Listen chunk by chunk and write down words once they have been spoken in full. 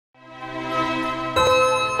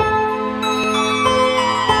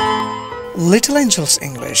Little Angels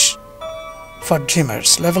English for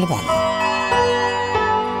Dreamers Level 1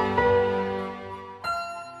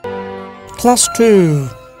 Class 2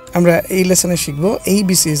 আমরা এই লেসনে শিখব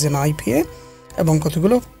ABCs in IPA এবং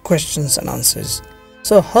কতগুলো questions and answers.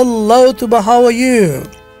 So hello Tuba, how are you?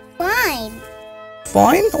 Fine.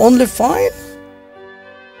 Fine? Only fine?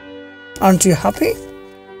 Aren't you happy?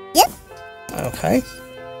 Yep. Okay.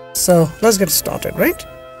 So let's get started, right?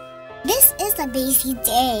 This is a busy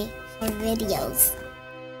day for videos.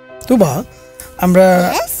 Tuba, আমরা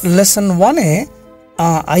Yes? lesson 1 এ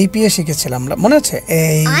IPA শিখেছিলাম মনে আছে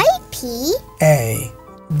IP? A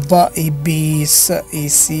বা B S E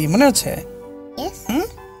C মনে আছে Yes.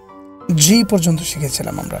 G পর্যন্ত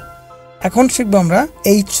শিখেছিলাম আমরা এখন শিখব আমরা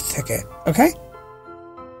H থেকে ওকে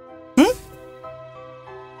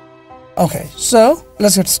Okay, so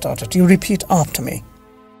let's get started. You repeat after me.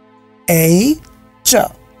 A Ch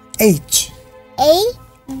H A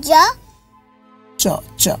J Ch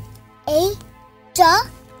Ch A J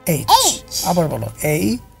H আবার বলো A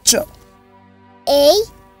Ch A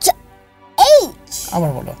J H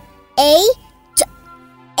আবার বলো A J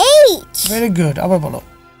H Very good. আবার বলো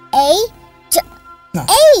A J না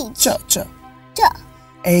H Ch Ch J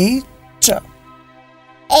A Ch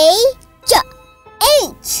A J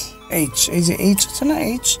H H এই যে H আছে না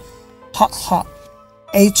H ha ha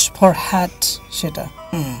H for hat সেটা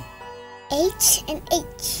H and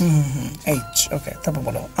H H okay তারপর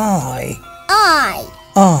বলো I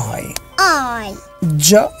I J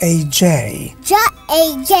A J J A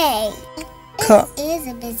J K It is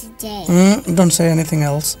a busy day. Don't say anything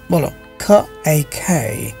else বলো K A K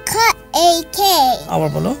K A K আবার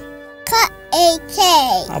বলো K A K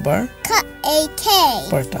আবার K A K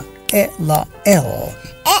paratha E L L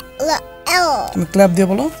L L তুমি clap দিয়ে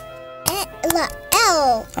বলো L L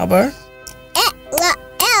আবার L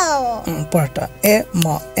L পরটা E M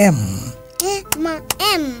M M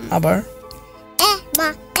M আবার M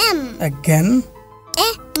M again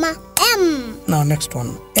M M now next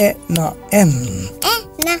one E N N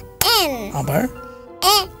N N আবার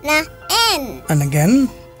N N and again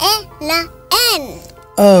N N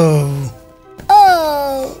O O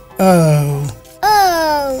O O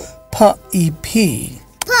P E P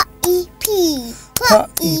P E P P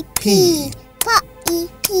E P P E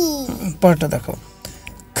P পরটা দেখো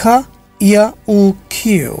K I U Q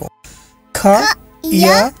K I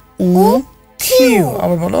U Q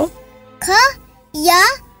আবার বলো K Y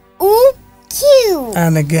U Q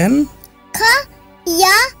and again K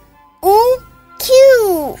Y U Q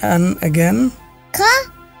and again K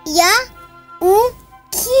Y U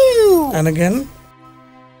Q and again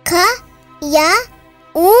K Y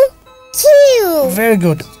U Q very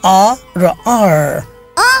good R R R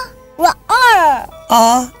R R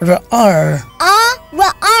R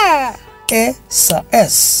R R S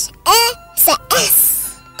S S S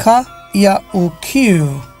K I U Q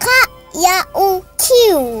K Y U Q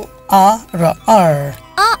R R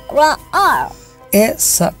R R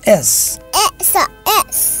S S S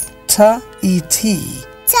S T E T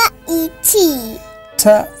T E T T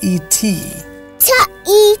E T T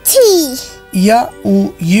E T Y U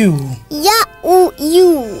U Y U U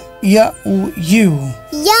Y U U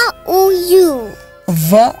Y U U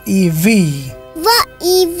V E V V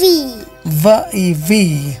E V V E V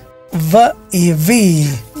V E V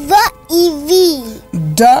V E V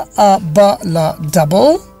D A B L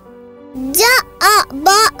double D A B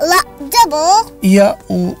L double Y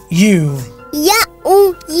U U Y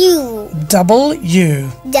U U double U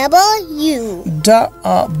double U D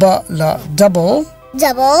A B L double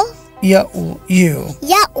double Y U U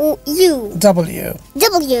Y U U W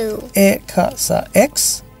W E K S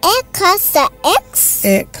X X X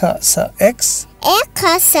E K S X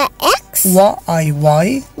X X Y I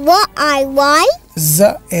Y Y I Y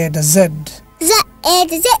Z E Z Z A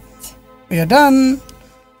Z We are done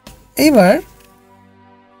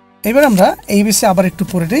এবার আমরা ABC আবার একটু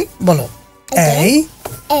পড়ে নেই বলো A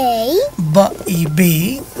A B E B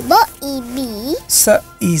B E B S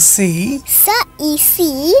E C S E C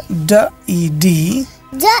D E D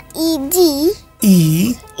D E D E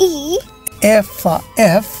E F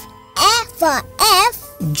F F F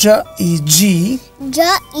J E G J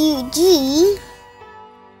E G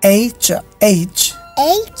H H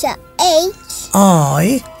H H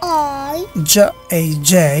I I J A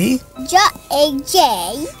J J A J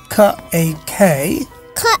K A K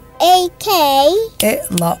K A K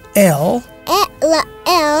L L L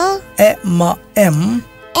L M M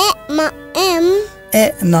M M N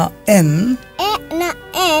N N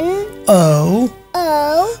N O O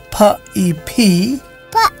P E P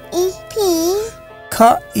P E P K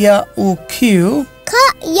I U Q K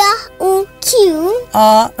ya u q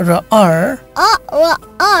R r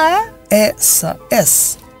S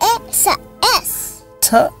S s s T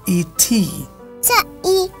E T t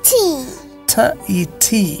e t T E T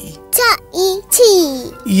t e t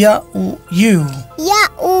Ya U U ya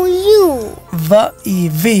u u V E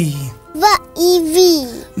V v e v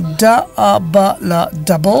Da A Ba La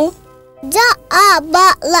Double da a ba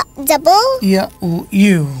la double Ya U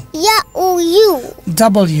U ya u u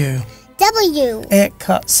W w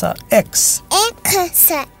X X x x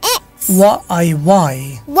Y I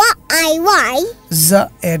Y y i y Z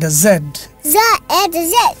Z z ed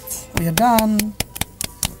z We are done.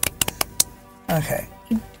 Okay.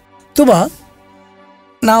 তুবা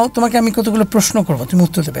নাও তোমাকে আমি কতগুলো প্রশ্ন করব তুমি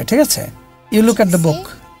উত্তর দেবে ঠিক আছে you look at the book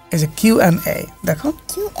is a Q&A দেখো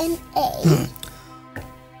Q&A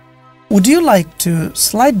Would you like to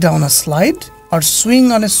slide down a slide or swing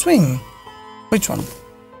on a swing? Which one?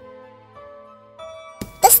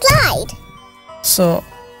 the slide So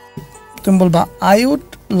তুমি বলবা I would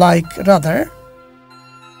like rather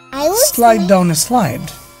I would slide down a slide.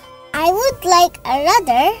 I would like a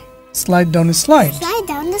rather Slide down a slide. slide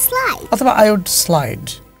down the slide অথবা I would slide.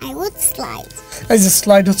 I would slide এই যে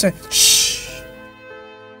slide হচ্ছে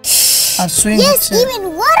আর swing yes হচ্ছে even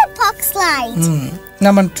water park slide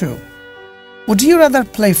Number 2. Would you rather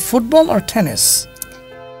play football or tennis?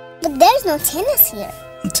 but there's no tennis here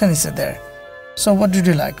Tennis is there. So what did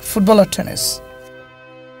you like? Football or tennis?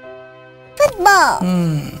 football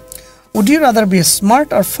Would you rather be smart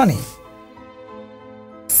or funny?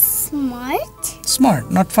 smart Smart,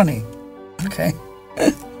 not funny. Okay.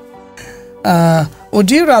 Would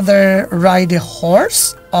you rather ride a horse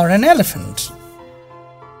or an elephant?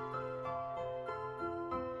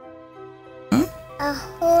 a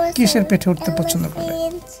horse কিসের পেটে উঠতে পছন্দ করবে?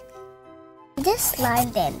 elephant. just slide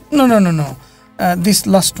then No. This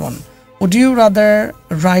last one. Would you rather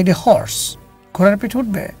ride a horse? ঘোড়ার পিঠে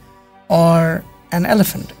উঠবে? Or an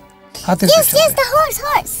elephant? হাতির yes পিঠে yes উঠবে? the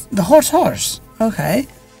horse The horse.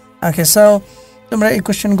 Okay, so তোমরা এই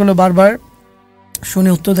কোশ্চেনগুলো বারবার শুনে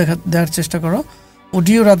উত্তর দেওয়ার চেষ্টা করো Would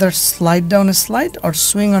you rather slide down a slide or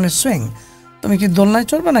swing on a swing? তুমি কি দোলনায়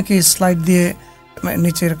চড়বে নাকি স্লাইড দিয়ে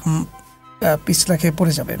নিচে এরকম পিছলা খেয়ে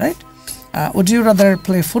পড়ে যাবে right Would you rather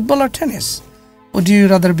play football or tennis? Would you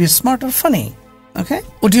rather be smart or funny? Okay.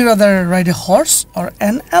 Would you rather ride a horse or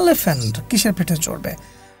an elephant? কিসের পিঠে চড়বে?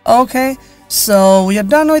 Okay, so we are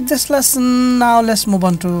done with this lesson. Now let's move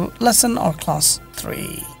on to lesson or class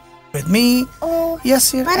 3. With me, oh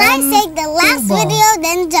Yeasir but I and said the last Tuba. video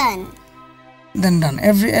then done Then done.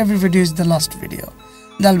 Every video is the last video.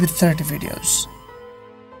 There'll be 30 videos.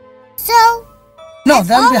 so No, That's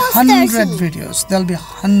there'll be almost 100 30. videos. There'll be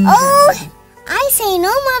 100 oh videos. I say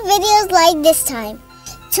no more videos like this time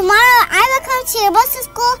tomorrow I will come to your bus to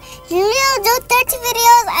school and we'll do 30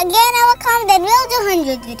 videos again I will come then we'll do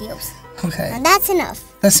 100 videos Okay. and that's enough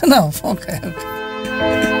That's enough. Okay.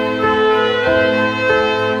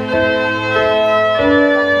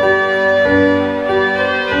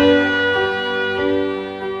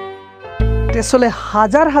 টেসলে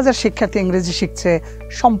হাজার হাজার শিক্ষার্থী ইংরেজি শিখছে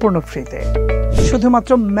সম্পূর্ণ ফ্রিতে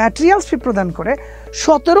শুধুমাত্র materials ফি প্রদান করে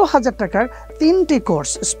 17,000 টাকার 3টি কোর্স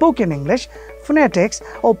স্পোকেন ইংলিশ ফোনেটিক্স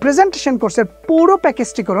ও প্রেজেন্টেশন কোর্সের পুরো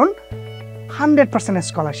প্যাকেজটি করুন 100%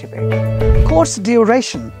 স্কলারশিপে course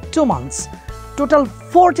duration 2 months total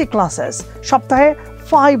 40 classes সপ্তাহে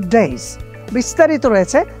 5 days বিস্তারিত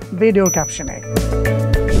রয়েছে ভিডিও ক্যাপশনে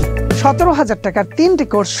 17,000 টাকার 3টি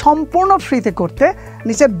কোর্স সম্পূর্ণ ফ্রিতে করতে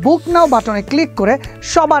নিচের বুক নাও বাটনে ক্লিক করে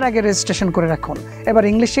সবার আগে রেজিস্ট্রেশন করে রাখুন এবার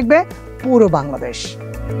ইংলিশ শিখবে পুরো বাংলাদেশ